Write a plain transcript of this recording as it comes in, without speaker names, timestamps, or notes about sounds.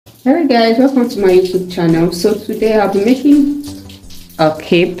Hello guys, welcome to my YouTube channel. So today I'll be making a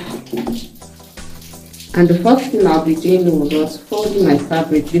cape, and the first thing I'll be doing was folding my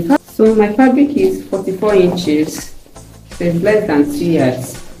fabric. So my fabric is 44 inches, so it's less than 2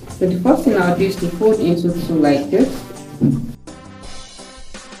 yards. So the first thing I'll do is to fold into two like this.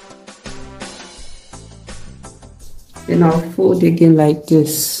 Then I'll fold again like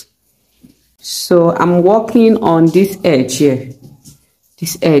this. So I'm working on this edge here.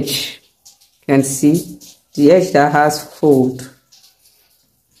 This edge, you can see the edge that has fold.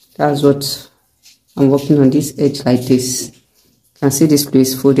 That's what I'm working on, this edge like this. You can see this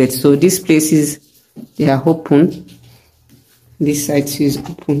place folded. So these places, they are open. This side too is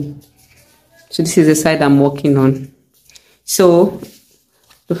open. So this is the side I'm working on. So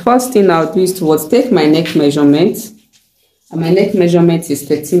the first thing I'll do is to take my neck measurement. And my neck measurement is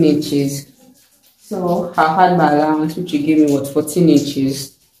 13 inches. So I'll add my allowance, which will give me 14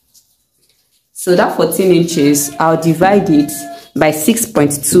 inches. So that 14 inches, I'll divide it by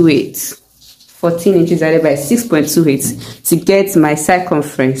 6.28. 14 inches divided by 6.28 to get my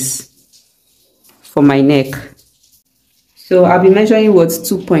circumference for my neck. So I'll be measuring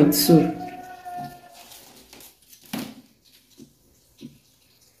 2.2.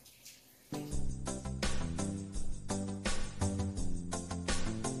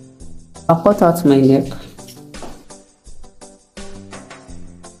 I'll cut out my neck.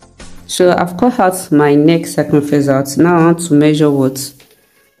 So I've cut out my neck circumference out. Now I want to measure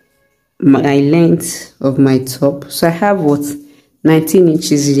my length of my top. So I have 19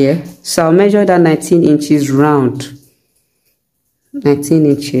 inches here. So I'll measure that 19 inches round. 19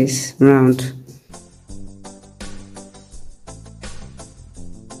 inches round.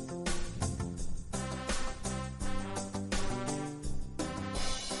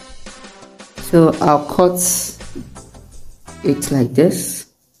 So I'll cut it like this.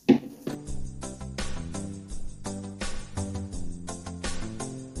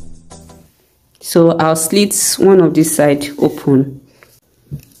 So I'll slit one of this side open.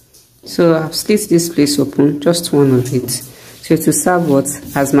 So I've slit this place open, just one of it. So to serve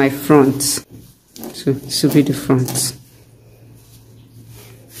as my front. So this will be the front.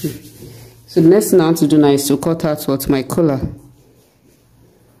 So the next thing I want to do now is to cut out my collar.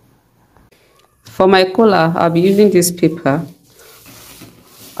 For my collar, I'll be using this paper.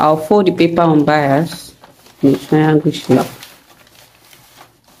 I'll fold the paper on bias in a triangle shape.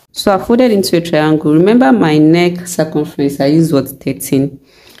 So I folded into a triangle. Remember my neck circumference, I used 13.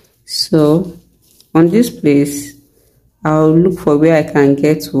 So on this place, I'll look for where I can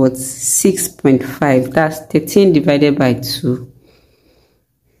get 6.5. That's 13 divided by 2.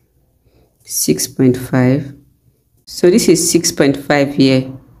 6.5. So this is 6.5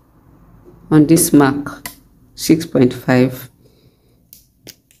 here. On this mark, 6.5.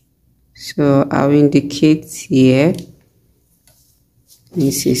 So I'll indicate here.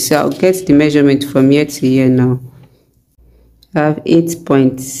 You see, so I'll get the measurement from here to here now. I have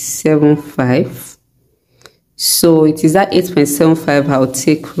 8.75. So it is that 8.75 I'll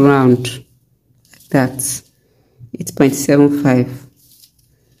take round like that. 8.75.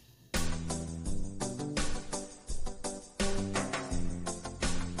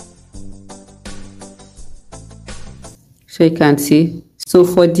 So you can see. So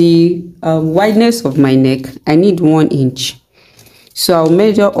for the wideness of my neck, I need 1 inch. So I'll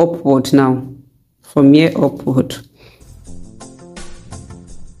measure upward now, from here upward.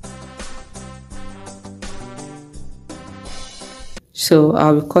 So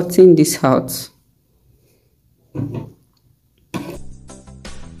I'll be cutting this out.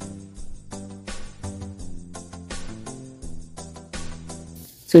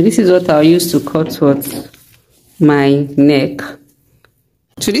 So this is what I'll use to cut my neck.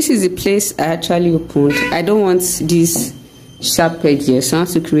 So this is the place I actually opened. I don't want this sharp edge here, so I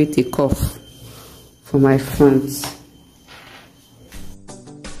have to create a cuff for my front.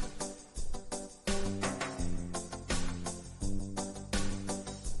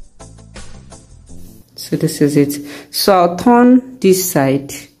 So this is it. So I'll turn this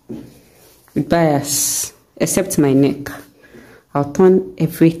side with bias, except my neck. I'll turn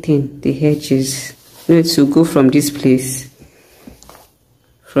everything, the edges. You need to go from this place,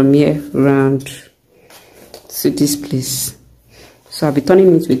 from here round to this place. So I'll be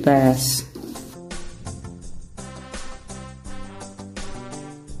turning it with bias.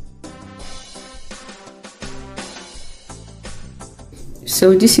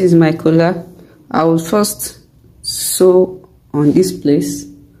 So this is my collar. I will first sew on this place.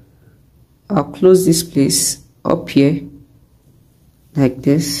 I'll close this place up here like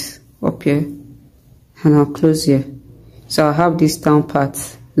this, up here, and I'll close here. So I'll have this down part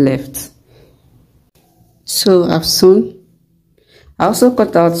left. So I've sewn. I also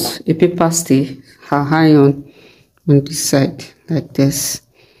cut out a paper stay, I'll iron on this side like this,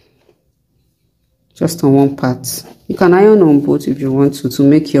 just on one part. You can iron on both if you want to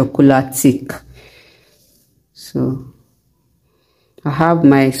make your collar thick. So I have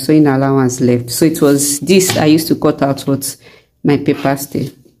my sewing allowance left. So it was this I used to cut out with my paper stay.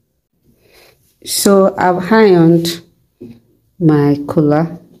 So I've ironed my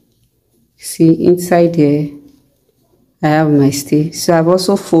collar. See, inside there I have my stay. So I've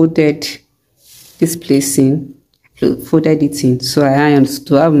also folded this place in, folded it in. So I ironed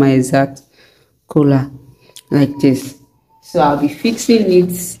to have my exact collar like this. So I'll be fixing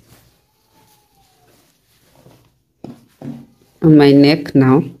it on my neck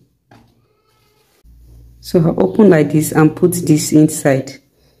now. So I'll open like this and put this inside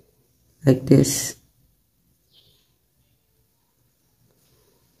like this.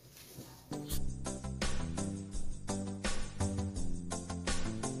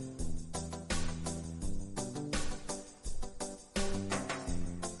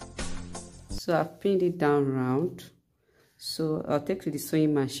 So I've pinned it down round. So I'll take to the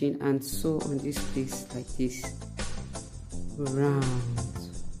sewing machine and sew on this place like this, round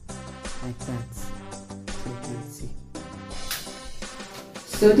like that, so you can see.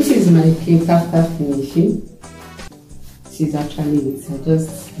 So this is my cake after finishing. This is actually it. I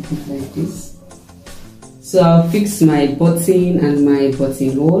just keep it like this. So I'll fix my button and my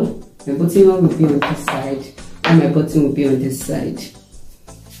buttonhole. My buttonhole will be on this side and my button will be on this side.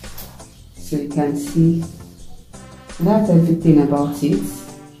 So you can see that's everything about it.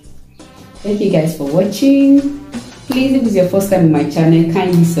 Thank you guys for watching. Please, if it's your first time on my channel,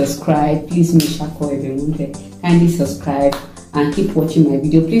 kindly subscribe. Please make sure kindly subscribe and keep watching my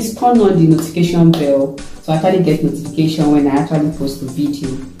video. Please turn on the notification bell so I actually get notification when I actually post a video.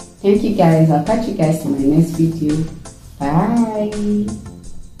 Thank you guys. I'll catch you guys in my next video. Bye.